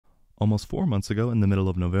Almost 4 months ago, in the middle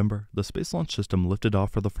of November, the Space Launch System lifted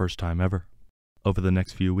off for the first time ever. Over the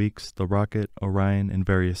next few weeks, the rocket, Orion, and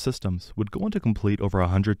various systems would go on to complete over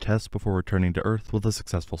 100 tests before returning to Earth with a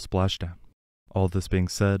successful splashdown. All this being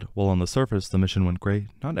said, while on the surface the mission went great,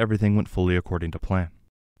 not everything went fully according to plan.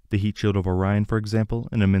 The heat shield of Orion, for example,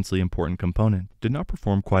 an immensely important component, did not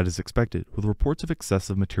perform quite as expected, with reports of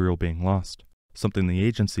excessive material being lost, something the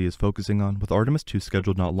agency is focusing on with Artemis II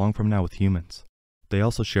scheduled not long from now with humans. They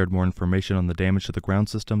also shared more information on the damage to the ground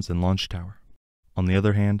systems and launch tower. On the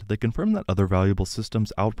other hand, they confirmed that other valuable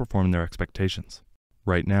systems outperformed their expectations.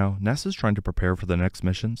 Right now, NASA is trying to prepare for the next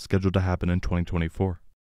mission scheduled to happen in 2024.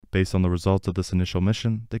 Based on the results of this initial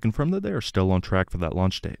mission, they confirmed that they are still on track for that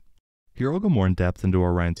launch date. Here I'll go more in depth into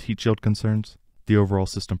Orion's heat shield concerns, the overall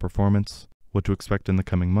system performance, what to expect in the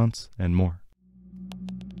coming months, and more.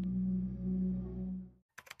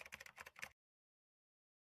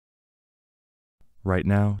 Right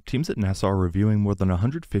now, teams at NASA are reviewing more than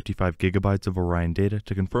 155 gigabytes of Orion data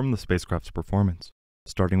to confirm the spacecraft's performance.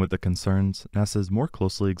 Starting with the concerns, NASA is more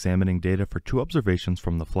closely examining data for 2 observations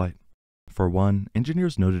from the flight. For one,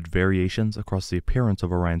 engineers noted variations across the appearance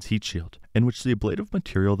of Orion's heat shield, in which the ablative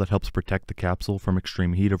material that helps protect the capsule from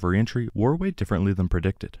extreme heat of re-entry wore away differently than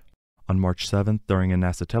predicted. On March 7th, during a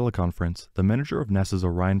NASA teleconference, the manager of NASA's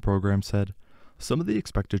Orion program said, "Some of the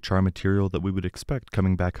expected char material that we would expect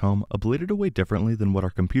coming back home ablated away differently than what our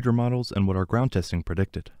computer models and what our ground testing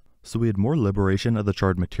predicted. So we had more liberation of the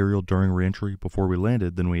charred material during re-entry before we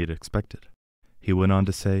landed than we had expected." He went on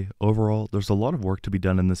to say, "Overall, there's a lot of work to be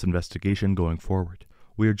done in this investigation going forward.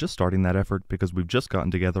 We are just starting that effort because we've just gotten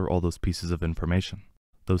together all those pieces of information.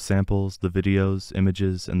 Those samples, the videos,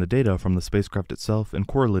 images, and the data from the spacecraft itself and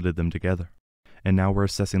correlated them together. And now we're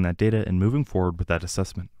assessing that data and moving forward with that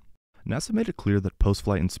assessment." NASA made it clear that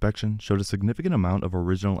post-flight inspection showed a significant amount of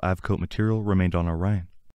original AVCOAT material remained on Orion.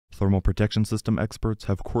 Thermal protection system experts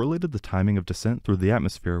have correlated the timing of descent through the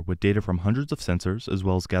atmosphere with data from hundreds of sensors as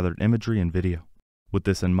well as gathered imagery and video. With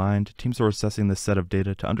this in mind, teams are assessing this set of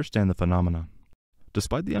data to understand the phenomenon.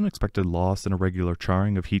 Despite the unexpected loss and irregular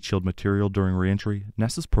charring of heat shield material during re-entry,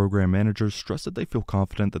 NASA's program managers stress that they feel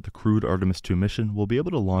confident that the crewed Artemis II mission will be able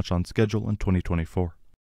to launch on schedule in 2024.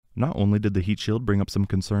 Not only did the heat shield bring up some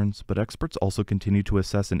concerns, but experts also continued to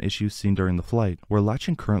assess an issue seen during the flight, where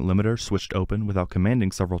latching current limiter switched open without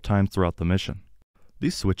commanding several times throughout the mission.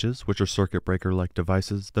 These switches, which are circuit breaker-like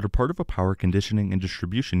devices that are part of a power conditioning and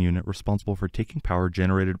distribution unit responsible for taking power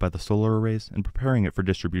generated by the solar arrays and preparing it for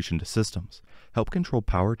distribution to systems, help control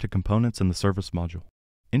power to components in the service module.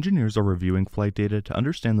 Engineers are reviewing flight data to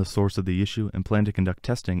understand the source of the issue and plan to conduct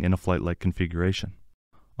testing in a flight-like configuration.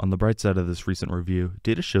 On the bright side of this recent review,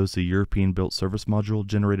 data shows the European-built service module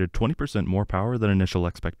generated 20% more power than initial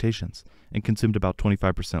expectations, and consumed about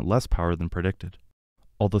 25% less power than predicted.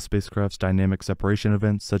 All the spacecraft's dynamic separation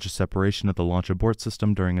events, such as separation of the launch abort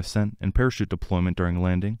system during ascent and parachute deployment during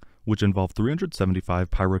landing, which involved 375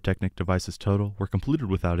 pyrotechnic devices total, were completed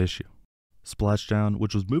without issue. Splashdown,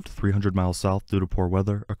 which was moved 300 miles south due to poor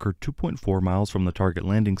weather, occurred 2.4 miles from the target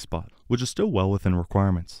landing spot, which is still well within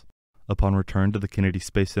requirements. Upon return to the Kennedy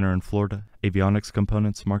Space Center in Florida, avionics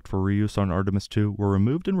components marked for reuse on Artemis II were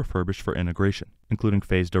removed and refurbished for integration, including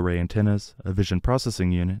phased array antennas, a vision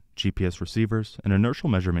processing unit, GPS receivers, and inertial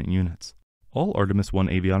measurement units. All Artemis I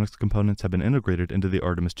avionics components have been integrated into the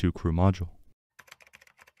Artemis II crew module.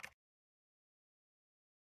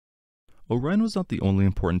 Orion was not the only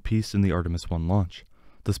important piece in the Artemis I launch.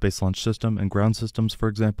 The Space Launch System and ground systems, for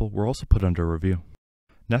example, were also put under review.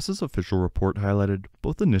 NASA's official report highlighted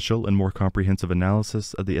both initial and more comprehensive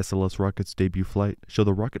analysis of the SLS rocket's debut flight show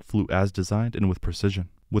the rocket flew as designed and with precision,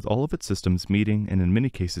 with all of its systems meeting and in many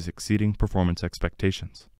cases exceeding performance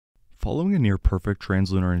expectations. Following a near-perfect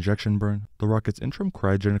translunar injection burn, the rocket's interim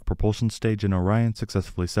cryogenic propulsion stage in Orion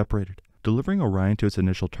successfully separated, delivering Orion to its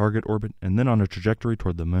initial target orbit and then on a trajectory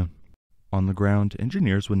toward the Moon. On the ground,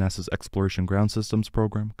 engineers with NASA's Exploration Ground Systems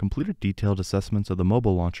program completed detailed assessments of the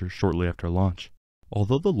mobile launcher shortly after launch.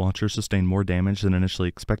 Although the launcher sustained more damage than initially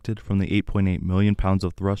expected from the 8.8 million pounds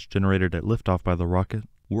of thrust generated at liftoff by the rocket,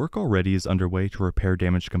 work already is underway to repair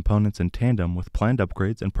damaged components in tandem with planned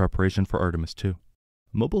upgrades in preparation for Artemis II.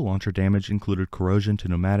 Mobile launcher damage included corrosion to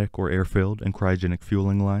pneumatic or air-filled and cryogenic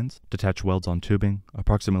fueling lines, detached welds on tubing,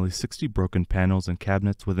 approximately 60 broken panels and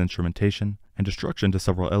cabinets with instrumentation, and destruction to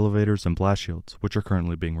several elevators and blast shields, which are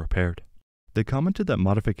currently being repaired. They commented that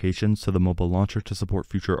modifications to the mobile launcher to support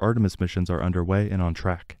future Artemis missions are underway and on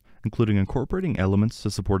track, including incorporating elements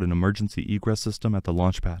to support an emergency egress system at the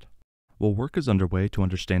launch pad. While work is underway to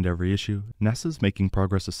understand every issue, NASA is making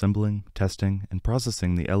progress assembling, testing, and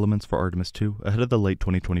processing the elements for Artemis II ahead of the late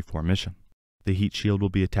 2024 mission. The heat shield will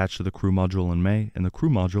be attached to the crew module in May, and the crew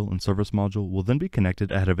module and service module will then be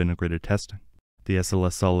connected ahead of integrated testing. The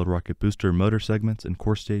SLS solid rocket booster motor segments and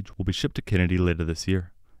core stage will be shipped to Kennedy later this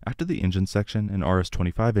year, after the engine section and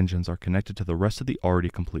RS-25 engines are connected to the rest of the already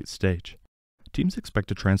complete stage. Teams expect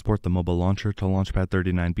to transport the mobile launcher to Launchpad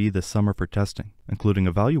 39B this summer for testing, including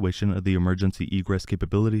evaluation of the emergency egress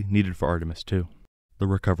capability needed for Artemis II. The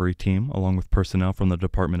recovery team, along with personnel from the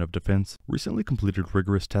Department of Defense, recently completed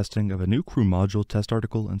rigorous testing of a new crew module test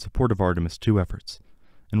article in support of Artemis II efforts,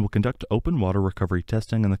 and will conduct open water recovery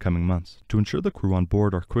testing in the coming months to ensure the crew on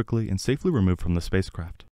board are quickly and safely removed from the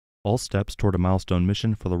spacecraft. All steps toward a milestone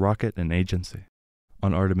mission for the rocket and agency.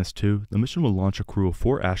 On Artemis II, the mission will launch a crew of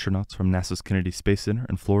 4 astronauts from NASA's Kennedy Space Center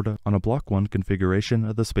in Florida on a Block 1 configuration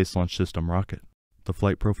of the Space Launch System rocket. The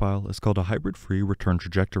flight profile is called a hybrid-free return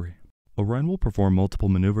trajectory. Orion will perform multiple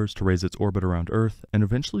maneuvers to raise its orbit around Earth and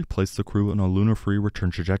eventually place the crew on a lunar-free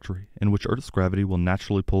return trajectory, in which Earth's gravity will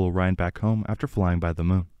naturally pull Orion back home after flying by the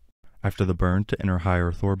Moon. After the burn to enter high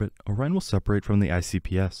Earth orbit, Orion will separate from the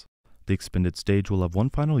ICPS. The expended stage will have one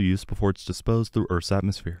final use before it's disposed through Earth's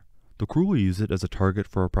atmosphere. The crew will use it as a target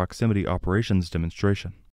for a proximity operations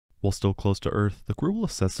demonstration. While still close to Earth, the crew will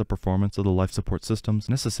assess the performance of the life support systems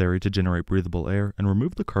necessary to generate breathable air and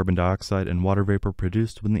remove the carbon dioxide and water vapor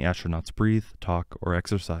produced when the astronauts breathe, talk, or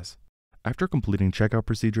exercise. After completing checkout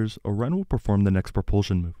procedures, Orion will perform the next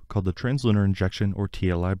propulsion move, called the translunar injection or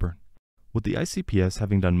TLI burn. With the ICPS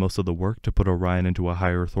having done most of the work to put Orion into a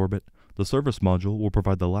high Earth orbit, the service module will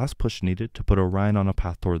provide the last push needed to put Orion on a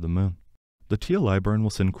path toward the Moon. The TLI burn will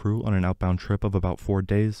send crew on an outbound trip of about 4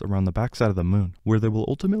 days around the backside of the Moon, where they will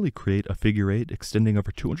ultimately create a figure 8 extending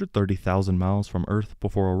over 230,000 miles from Earth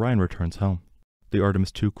before Orion returns home. The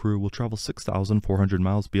Artemis II crew will travel 6,400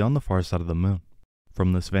 miles beyond the far side of the Moon.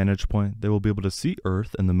 From this vantage point, they will be able to see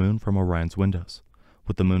Earth and the Moon from Orion's windows,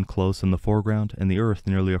 with the Moon close in the foreground and the Earth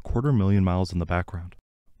nearly 250,000 miles in the background.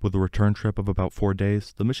 With a return trip of about 4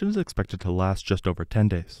 days, the mission is expected to last just over 10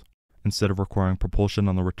 days. Instead of requiring propulsion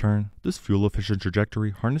on the return, this fuel-efficient trajectory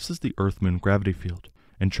harnesses the Earth-Moon gravity field,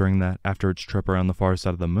 ensuring that, after its trip around the far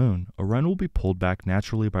side of the Moon, Orion will be pulled back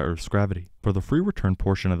naturally by Earth's gravity for the free return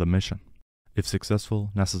portion of the mission. If successful,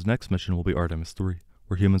 NASA's next mission will be Artemis III,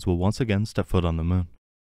 where humans will once again step foot on the Moon.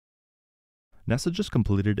 NASA just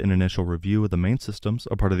completed an initial review of the main systems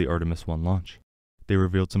a part of the Artemis I launch. They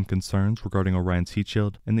revealed some concerns regarding Orion's heat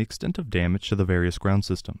shield and the extent of damage to the various ground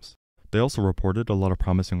systems. They also reported a lot of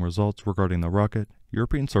promising results regarding the rocket,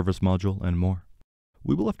 European service module, and more.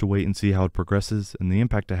 We will have to wait and see how it progresses and the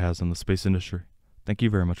impact it has on the space industry. Thank you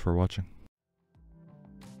very much for watching.